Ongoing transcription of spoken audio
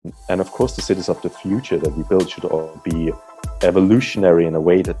And of course, the cities of the future that we build should all be evolutionary in a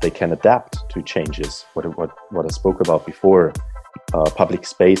way that they can adapt to changes. What I spoke about before, public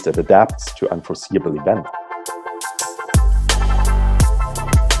space that adapts to unforeseeable events.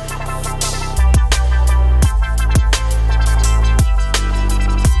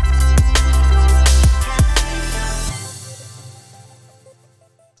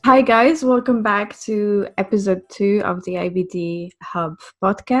 Hi guys, welcome back to episode 2 of the IBD Hub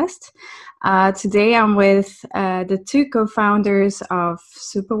podcast. Today I'm with the two co-founders of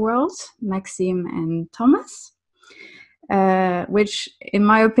SUPERWORLD, Maxime and Thomas, which in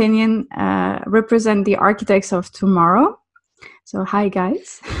my opinion represent the architects of tomorrow. So hi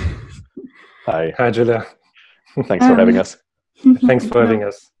guys. Hi Julia. Thanks for having us. Thanks for having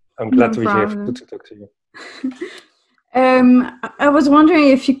us. I'm glad to be here to talk to you. I was wondering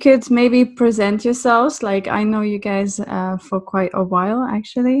if you could maybe present yourselves. Like, I know you guys for quite a while,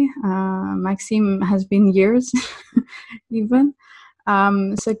 actually. Maxime has been years, even.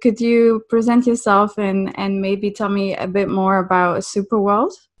 So could you present yourself and maybe tell me a bit more about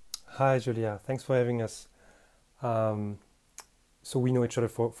SUPERWORLD? Hi, Julia. Thanks for having us. So we know each other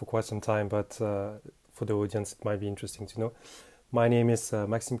for quite some time, but for the audience, it might be interesting to know. My name is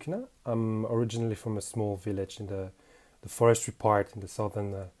Maxime Cunin. I'm originally from a small village in the forestry part in the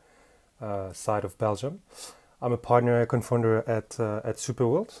southern side of Belgium. I'm a partner, co-founder at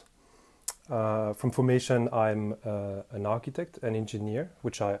SUPERWORLD. From formation, I'm an architect and engineer,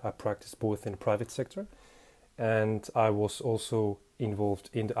 which I practice both in the private sector, and I was also involved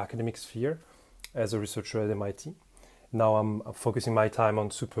in the academic sphere as a researcher at MIT. Now I'm focusing my time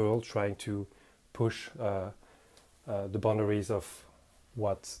on SUPERWORLD, trying to push the boundaries of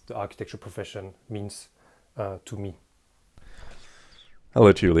what the architecture profession means to me.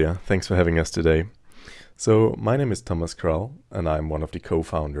 Hello, Julia. Thanks for having us today. So my name is Thomas Krall, and I'm one of the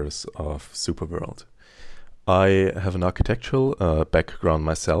co-founders of SUPERWORLD. I have an architectural background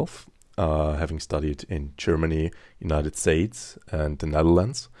myself, having studied in Germany, United States, and the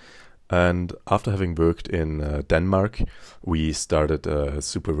Netherlands. And after having worked in Denmark, we started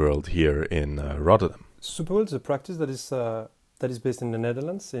SUPERWORLD here in Rotterdam. SUPERWORLD is a practice that is based in the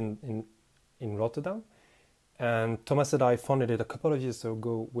Netherlands, in Rotterdam. And Thomas and I founded it a couple of years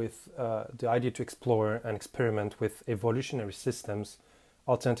ago with the idea to explore and experiment with evolutionary systems,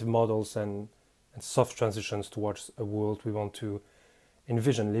 alternative models, and soft transitions towards a world we want to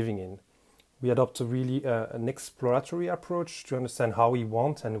envision living in. We adopt a really an exploratory approach to understand how we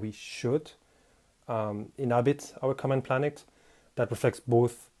want and we should inhabit our common planet that reflects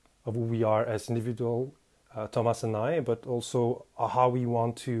both of who we are as individual, Thomas and I, but also how we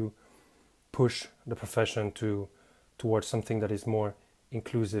want to push the profession towards something that is more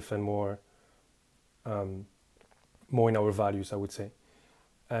inclusive and more in our values, I would say.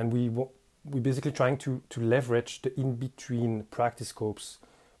 And we basically trying to leverage the in-between practice scopes.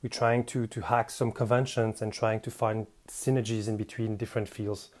 We're trying to hack some conventions and trying to find synergies in between different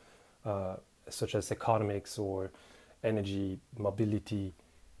fields, such as economics or energy, mobility,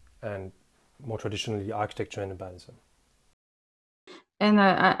 and more traditionally architecture and urbanism. And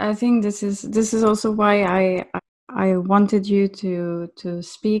I think this is also why I wanted you to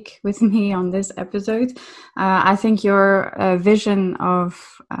speak with me on this episode. I think your vision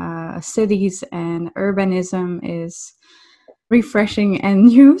of cities and urbanism is refreshing and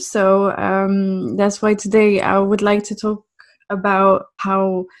new. So that's why today I would like to talk about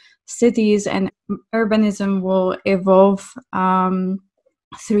how cities and urbanism will evolve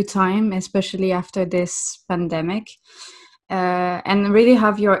through time, especially after this pandemic. And really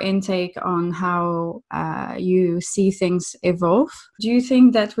have your intake on how you see things evolve. Do you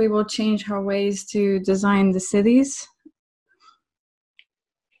think that we will change our ways to design the cities?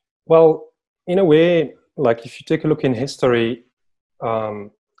 Well, in a way, like if you take a look in history,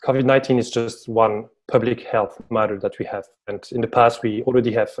 COVID-19 is just one public health matter that we have. And in the past, we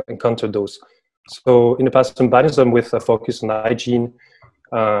already have encountered those. So in the past, urbanism with a focus on hygiene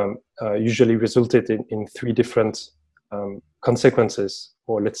usually resulted in three different consequences,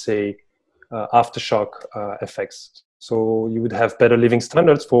 or let's say aftershock effects. So you would have better living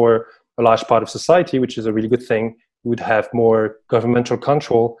standards for a large part of society, which is a really good thing. You would have more governmental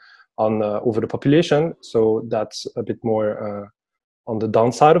control on over the population, so that's a bit more on the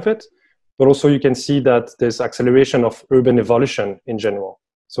downside of it. But also you can see that there's acceleration of urban evolution in general.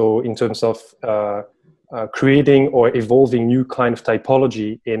 So in terms of creating or evolving new kind of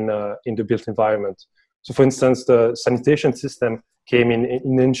typology in the built environment. So for instance, the sanitation system came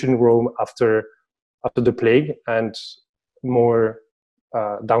in ancient Rome after the plague, and more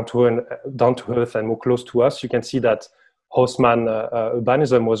down to earth and more close to us. You can see that Haussmann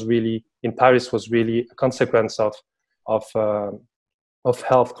urbanism was really in Paris was really a consequence of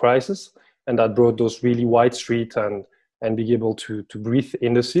health crisis, and that brought those really wide streets and being able to breathe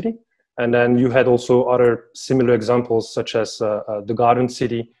in the city. And then you had also other similar examples, such as the Garden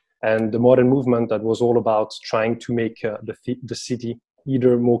City and the modern movement that was all about trying to make the city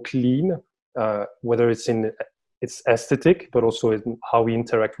either more clean, whether it's in its aesthetic, but also in how we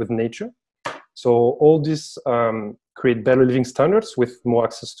interact with nature. So all this create better living standards with more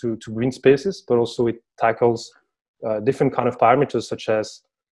access to green spaces, but also it tackles different kind of parameters such as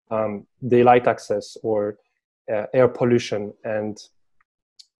daylight access or air pollution. And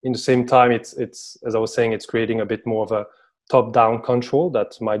in the same time, it's as I was saying, it's creating a bit more of a top-down control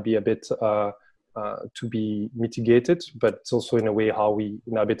that might be a bit to be mitigated, but it's also in a way how we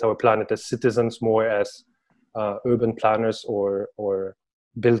inhabit our planet as citizens, more as urban planners or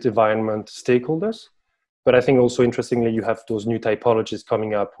built environment stakeholders. But I think also interestingly, you have those new typologies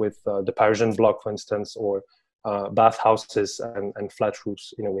coming up with the Parisian block, for instance, or bathhouses and flat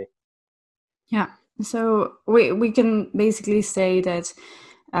roofs in a way. Yeah, so we can basically say that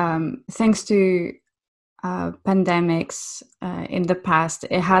thanks to pandemics in the past,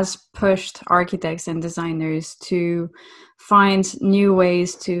 it has pushed architects and designers to find new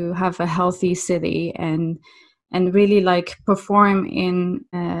ways to have a healthy city and really like perform in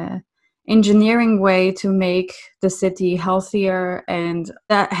engineering way to make the city healthier, and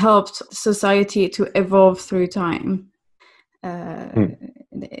that helped society to evolve through time.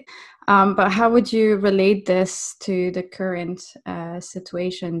 But how would you relate this to the current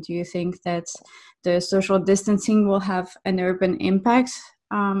situation? Do you think that the social distancing will have an urban impact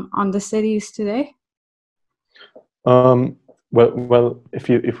on the cities today? Well,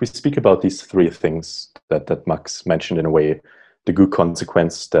 if we speak about these three things that Max mentioned, in a way, the good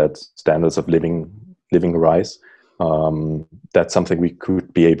consequence that standards of living rise, that's something we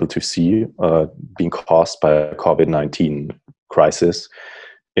could be able to see being caused by a COVID-19 crisis,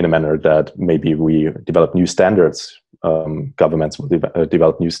 in a manner that maybe we develop new standards. Governments will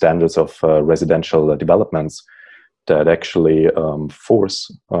develop new standards of residential developments that actually force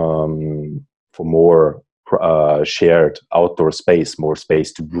for more shared outdoor space, more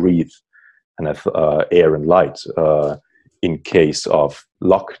space to breathe and have air and light in case of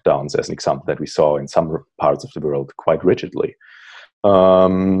lockdowns, as an example that we saw in some parts of the world quite rigidly.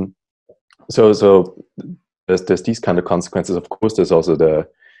 So there's these kind of consequences. Of course, there's also the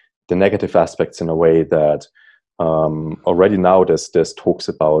negative aspects, in a way that already now there's talks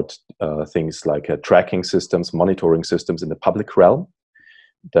about things like tracking systems, monitoring systems in the public realm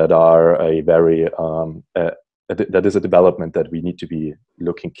that are a very that is a development that we need to be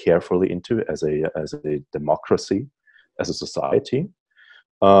looking carefully into as a democracy, as a society.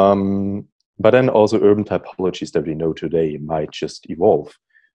 But then also urban typologies that we know today might just evolve,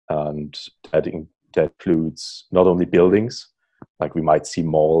 and that includes not only buildings, like we might see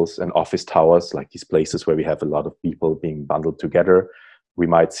malls and office towers, like these places where we have a lot of people being bundled together. We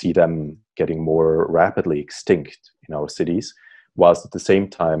might see them getting more rapidly extinct in our cities, whilst at the same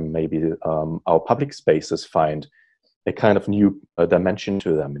time, maybe our public spaces find a kind of new dimension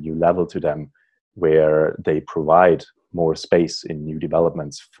to them, a new level to them, where they provide more space in new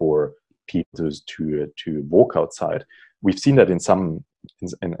developments for people to walk outside. We've seen that in some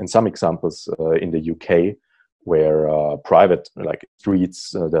examples in the UK, where private like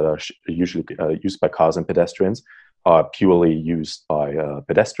streets that are usually used by cars and pedestrians are purely used by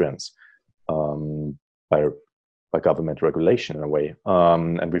pedestrians by government regulation, in a way.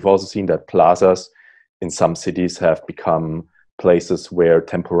 And we've also seen that plazas in some cities have become places where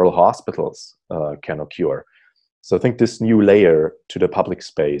temporal hospitals can occur. So I think this new layer to the public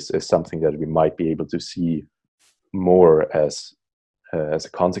space is something that we might be able to see more as a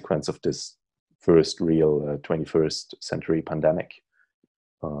consequence of this first real 21st century pandemic.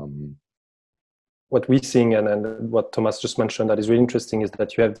 What we're seeing, and what Thomas just mentioned that is really interesting, is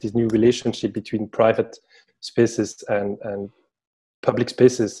that you have this new relationship between private spaces and public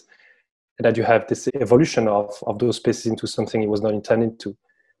spaces, and that you have this evolution of those spaces into something it was not intended to.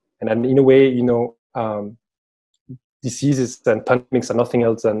 And then in a way, diseases and pandemics are nothing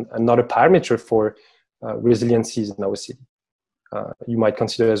else than another parameter for resiliencies in our city. You might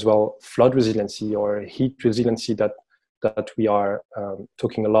consider as well flood resiliency or heat resiliency that we are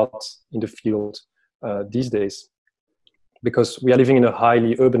talking a lot in the field these days, because we are living in a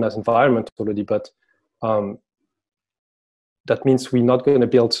highly urbanized environment already, but that means we're not going to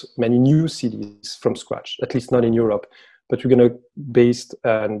build many new cities from scratch, at least not in Europe, but we're going to base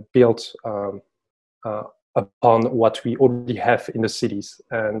and build upon what we already have in the cities.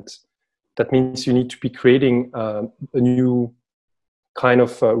 And that means you need to be creating a new kind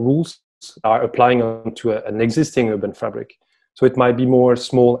of rules are applying onto an existing urban fabric. So it might be more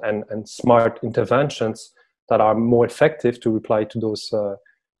small and smart interventions that are more effective to reply to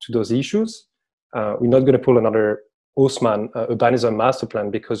those issues. We're not going to pull another Haussmann urbanism master plan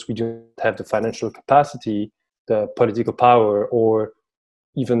because we don't have the financial capacity, the political power, or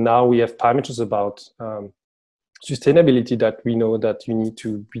even now we have parameters about sustainability that we know that you need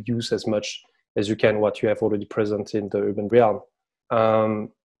to reduce as much as you can what you have already present in the urban realm.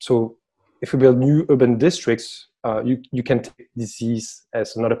 So if we build new urban districts, you can take disease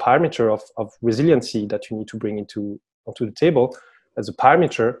as another parameter of resiliency that you need to bring onto the table as a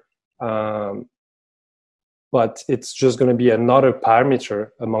parameter. But it's just going to be another parameter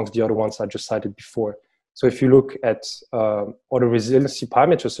amongst the other ones I just cited before. So if you look at other resiliency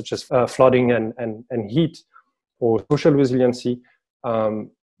parameters such as flooding and heat or social resiliency,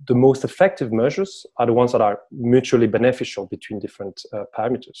 the most effective measures are the ones that are mutually beneficial between different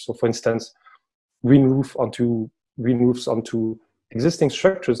parameters. So for instance, green roofs onto existing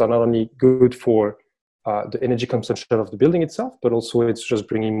structures are not only good for the energy consumption of the building itself, but also it's just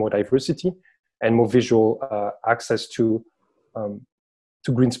bringing more diversity and more visual access to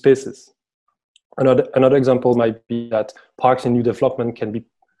green spaces. Another example might be that parks in new development can be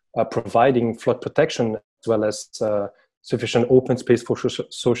providing flood protection as well as sufficient open space for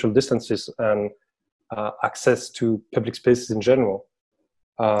social distances and access to public spaces in general.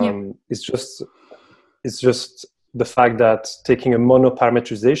 It's just the fact that taking a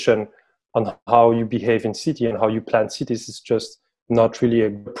monoparameterization on how you behave in city and how you plan cities is just not really a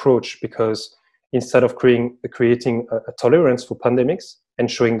good approach, because instead of creating a tolerance for pandemics and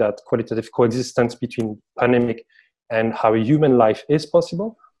showing that qualitative coexistence between pandemic and how a human life is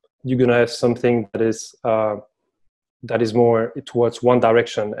possible, you're going to have something that is more towards one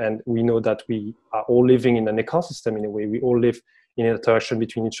direction. And we know that we are all living in an ecosystem in a way. We all live in interaction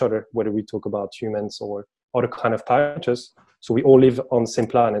between each other, whether we talk about humans or other kind of parameters. So we all live on the same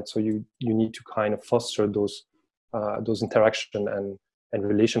planet. So you need to kind of foster those interaction and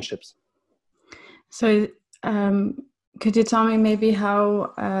relationships. So could you tell me maybe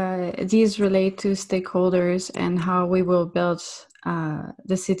how these relate to stakeholders and how we will build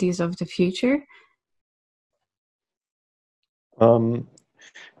the cities of the future?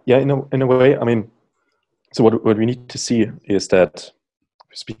 Yeah, in a way, I mean, so what we need to see is that,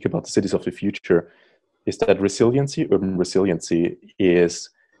 we speak about the cities of the future, is that urban resiliency is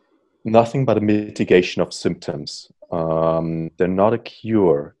nothing but a mitigation of symptoms. They're not a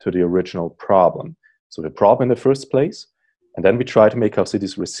cure to the original problem. So the problem in the first place, and then we try to make our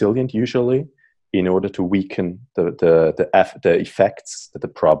cities resilient usually in order to weaken the effects that the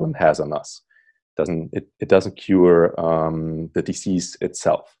problem has on us. It doesn't cure the disease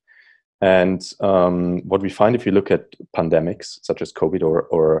itself. And what we find if you look at pandemics such as COVID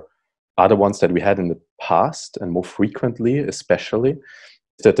or other ones that we had in the past and more frequently, especially,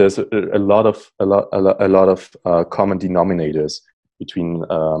 is that there's a lot of common denominators between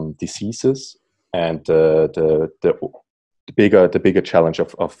diseases and the bigger challenge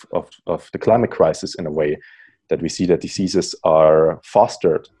of the climate crisis, in a way that we see that diseases are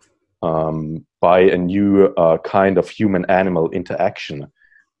fostered by a new kind of human-animal interaction,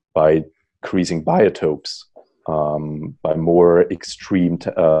 by increasing biotopes, by more extreme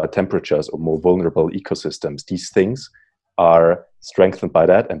temperatures or more vulnerable ecosystems. These things are strengthened by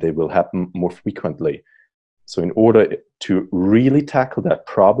that, and they will happen more frequently. So in order to really tackle that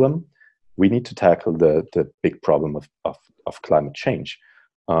problem, we need to tackle the big problem of climate change.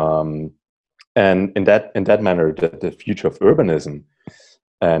 And in that manner, the future of urbanism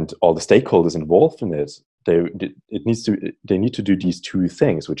and all the stakeholders involved in it, they need to do these two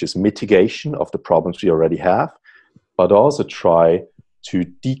things, which is mitigation of the problems we already have, but also try to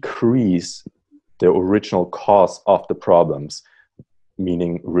decrease the original cause of the problems,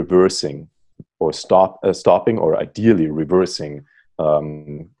 meaning reversing or stopping or ideally reversing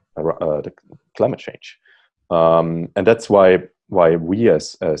the climate change. And that's why we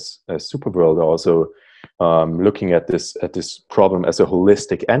as SUPERWORLD are also looking at this problem as a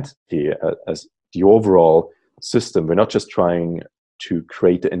holistic entity, as the overall system. We're not just trying to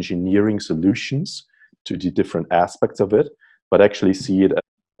create the engineering solutions to the different aspects of it, but actually see it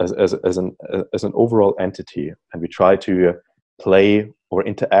as an overall entity. And we try to play or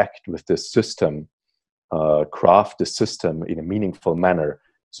interact with this system, craft the system in a meaningful manner,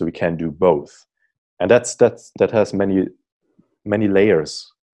 so we can do both. And that has many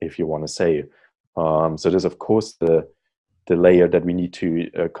layers, if you want to say. So there's of course the layer that we need to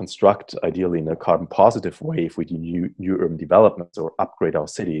construct ideally in a carbon positive way if we do new urban developments or upgrade our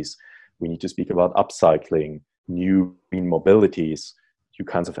cities. We need to speak about upcycling, new green mobilities, new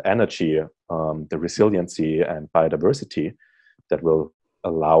kinds of energy, the resiliency and biodiversity that will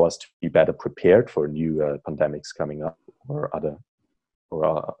allow us to be better prepared for new pandemics coming up, or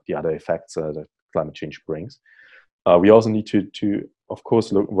the other effects that climate change brings. We also need to of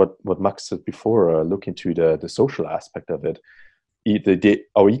course, look what Max said before, look into the social aspect of it.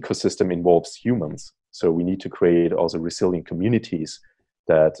 Our ecosystem involves humans, so we need to create also resilient communities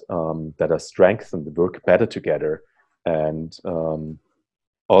that are strengthened, that work better together, and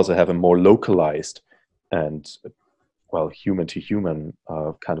also have a more localized and human to human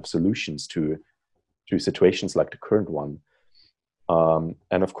kind of solutions to situations like the current one.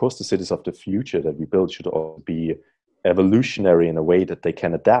 And of course, the cities of the future that we build should all be evolutionary in a way that they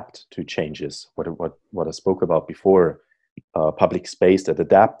can adapt to changes. What I spoke about before, public space that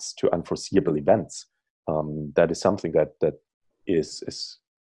adapts to unforeseeable events. That is something that is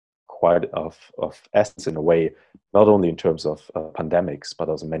quite of essence in a way, not only in terms of pandemics, but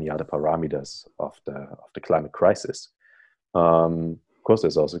also many other parameters of the climate crisis. Of course,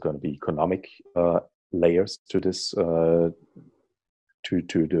 there's also going to be economic layers to this, to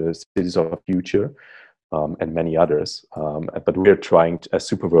the cities of the future, and many others. But we're trying, as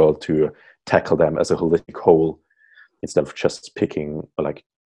SUPERWORLD, to tackle them as a holistic whole, instead of just picking, like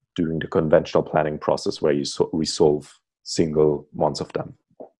doing the conventional planning process where you resolve single ones of them.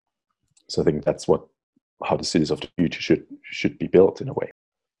 So I think that's how the cities of the future should be built in a way.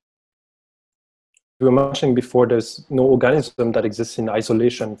 We were mentioning before, there's no organism that exists in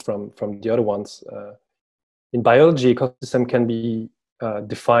isolation from the other ones. In biology, ecosystem can be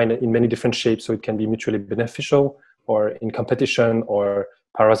defined in many different shapes. So it can be mutually beneficial, or in competition, or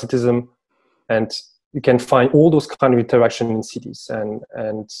parasitism. And you can find all those kind of interaction in cities and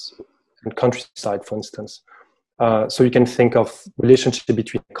countryside, for instance. So you can think of relationship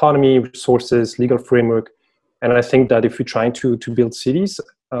between economy, resources, legal framework. And I think that if you're trying to build cities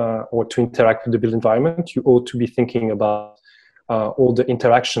or to interact with the built environment, you ought to be thinking about all the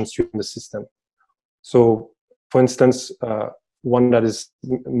interactions in the system. So, for instance, one that is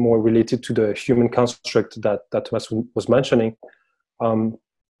more related to the human construct that Thomas was mentioning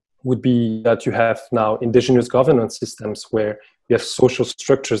would be that you have now indigenous governance systems where you have social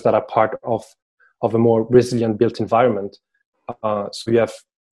structures that are part of a more resilient built environment. So you have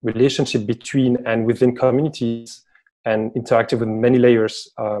relationship between and within communities, and interactive with many layers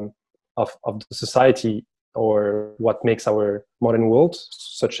of the society, or what makes our modern world,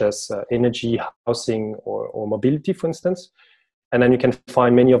 such as energy, housing, or mobility, for instance. And then you can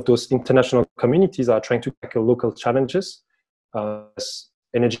find many of those international communities are trying to tackle local challenges, as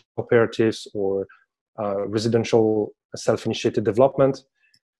energy cooperatives or residential self-initiated development.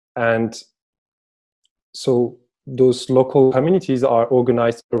 And so those local communities are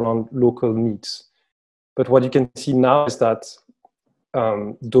organized around local needs. But what you can see now is that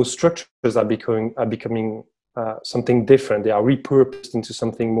those structures are becoming something different. They are repurposed into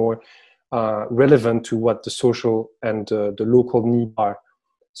something more relevant to what the social and the local need are.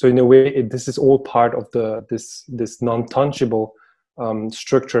 So in a way, this is all part of this non-tangible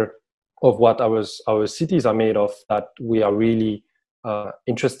structure of what our cities are made of, that we are really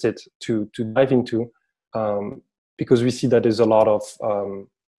interested to dive into, because we see that there's a lot of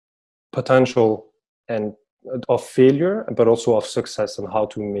potential and of failure, but also of success on how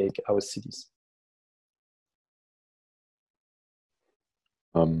to make our cities.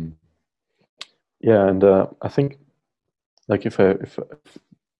 Yeah, and I think, like, if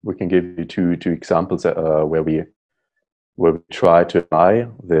we can give you two examples where we try to apply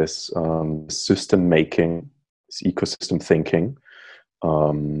this system making, this ecosystem thinking,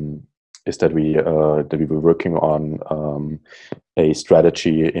 is that we were working on a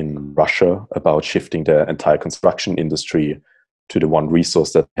strategy in Russia about shifting the entire construction industry to the one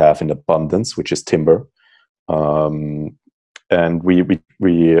resource that we have in abundance, which is timber. And we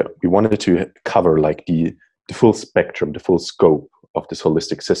wanted to cover like the full spectrum, the full scope of this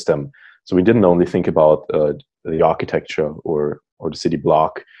holistic system. So we didn't only think about the architecture or the city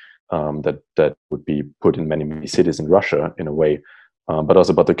block that would be put in many cities in Russia in a way, but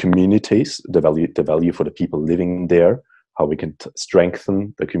also about the communities, the value for the people living there, how we can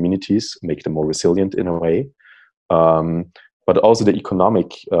strengthen the communities, make them more resilient in a way. But also the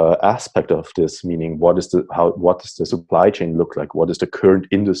economic aspect of this, meaning what does the supply chain look like? What is the current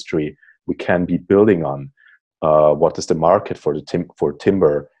industry we can be building on? What does the market for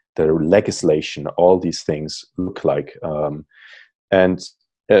timber, the legislation, all these things look like? And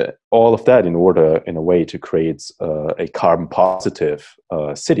all of that in a way to create a carbon positive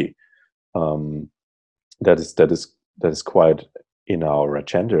city. That is quite in our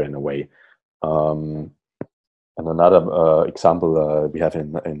agenda in a way. And another example we have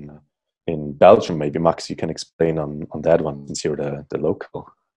in Belgium, maybe Max, you can explain on that one since you're the local.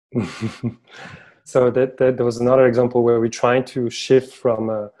 So that was another example where we're trying to shift from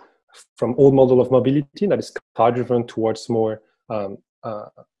old model of mobility that is car driven towards more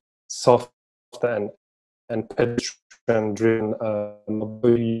soft and pedestrian driven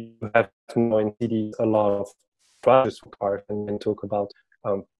mobility. You have now in cities a lot of drivers for cars, and talk about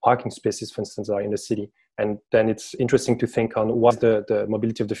parking spaces, for instance, are in the city. And then it's interesting to think on what's the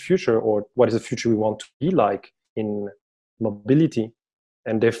mobility of the future, or what is the future we want to be like in mobility.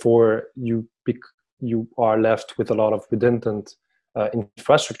 And therefore, you are left with a lot of redundant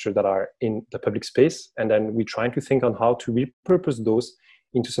infrastructure that are in the public space. And then we're trying to think on how to repurpose those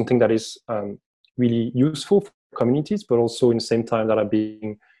into something that is really useful for communities, but also in the same time that are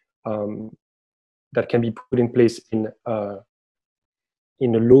being that can be put in place in a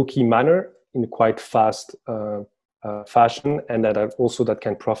low-key manner, in a quite fast fashion, and that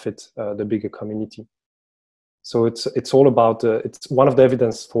can profit the bigger community. So it's all about it's one of the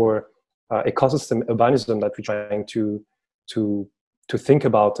evidence for ecosystem urbanism that we're trying to think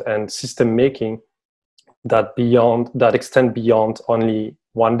about, and system making that extend beyond only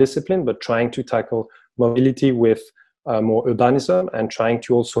one discipline, but trying to tackle mobility with more urbanism, and trying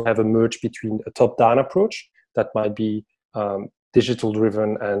to also have a merge between a top-down approach that might be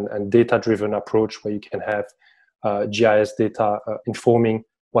digital-driven and data-driven approach, where you can have GIS data informing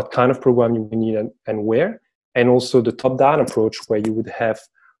what kind of program you need and where, and also the top-down approach where you would have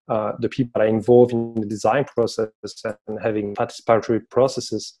the people that are involved in the design process and having participatory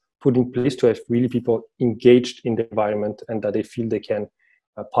processes put in place to have really people engaged in the environment, and that they feel they can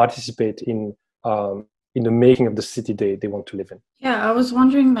participate in the making of the city they want to live in. Yeah, I was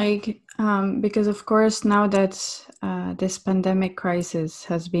wondering, because of course now that this pandemic crisis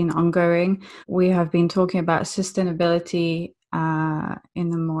has been ongoing, we have been talking about sustainability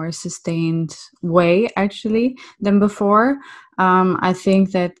in a more sustained way, actually, than before. I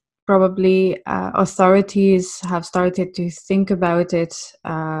think that probably authorities have started to think about it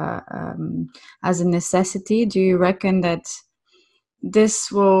as a necessity. Do you reckon that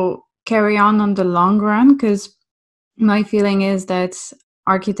this will carry on the long run? Because my feeling is that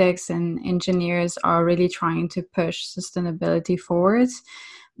architects and engineers are really trying to push sustainability forward.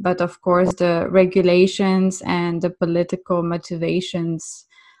 But of course, the regulations and the political motivations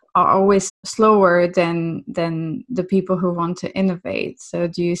are always slower than the people who want to innovate. So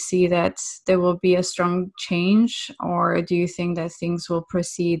do you see that there will be a strong change, or do you think that things will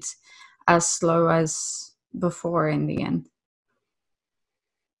proceed as slow as before in the end?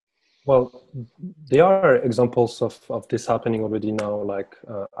 Well, there are examples of this happening already now. Like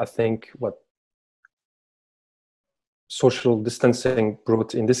I think what social distancing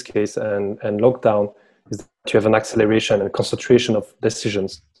brought in this case and lockdown is that you have an acceleration and concentration of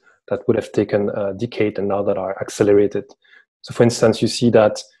decisions that would have taken a decade and now that are accelerated. So for instance, you see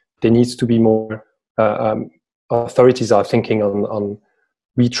that there needs to be more, authorities are thinking on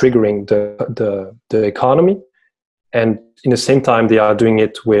re-triggering the economy. And in the same time, they are doing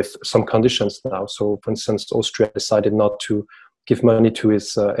it with some conditions now. So, for instance, Austria decided not to give money to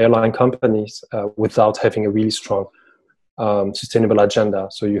its airline companies without having a really strong sustainable agenda.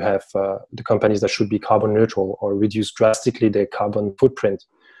 So you have the companies that should be carbon neutral or reduce drastically their carbon footprint.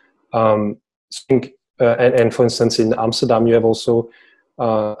 And for instance, in Amsterdam, you have also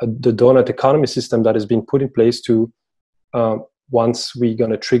the donut economy system that has been put in place to, once we're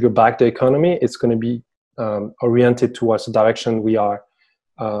going to trigger back the economy, it's going to be oriented towards the direction we ought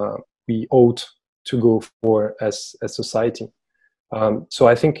to go for as a society. So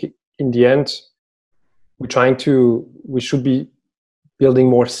I think in the end, we should be building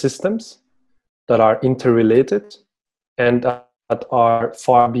more systems that are interrelated and that are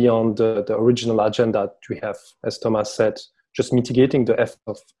far beyond the original agenda that we have. As Thomas said, just mitigating the effect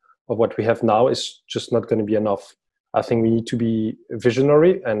of what we have now is just not going to be enough. I think we need to be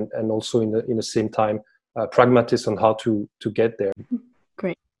visionary and also in the same time pragmatist on how to get there.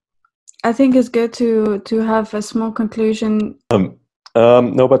 Great. I think it's good to have a small conclusion.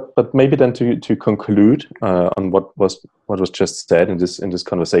 No, but maybe then to conclude on what was just said in this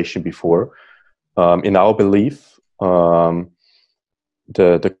conversation before. In our belief, the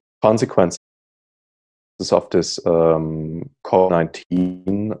consequences of this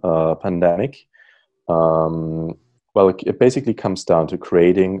COVID-19 pandemic, well, it basically comes down to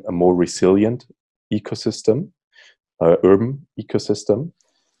creating a more resilient ecosystem, urban ecosystem,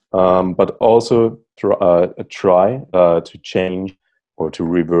 but also try to change or to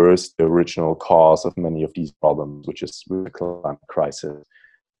reverse the original cause of many of these problems, which is the climate crisis.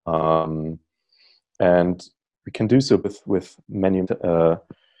 and we can do so with many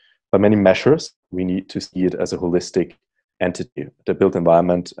by many measures. We need to see it as a holistic entity. The built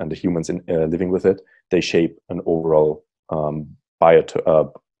environment and the humans living with it, they shape an overall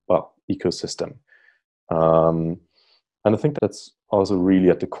ecosystem. And I think that's also really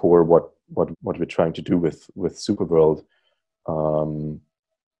at the core what we're trying to do with SUPERWORLD,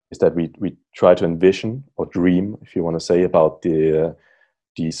 is that we try to envision or dream, if you want to say, about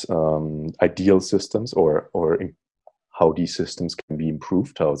these ideal systems or how these systems can be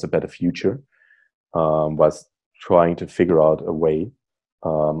improved, how it's a better future, whilst trying to figure out a way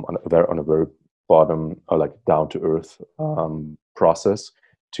on a very bottom or like down to earth process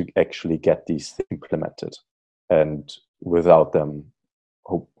to actually get these implemented, and without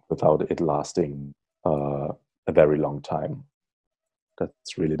it lasting a very long time.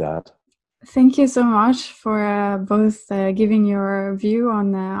 That's really that. Thank you so much for both giving your view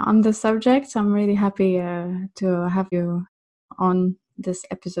on the subject. I'm really happy to have you on this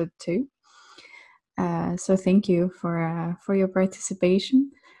episode too. So thank you for your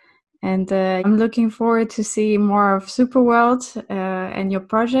participation. And I'm looking forward to see more of SUPERWORLD and your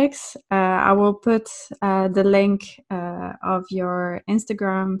projects. I will put the link of your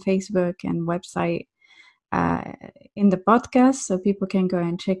Instagram, Facebook, and website in the podcast, so people can go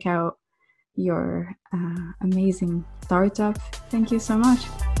and check out your amazing startup. Thank you so much.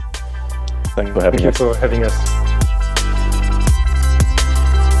 Thank you for having us.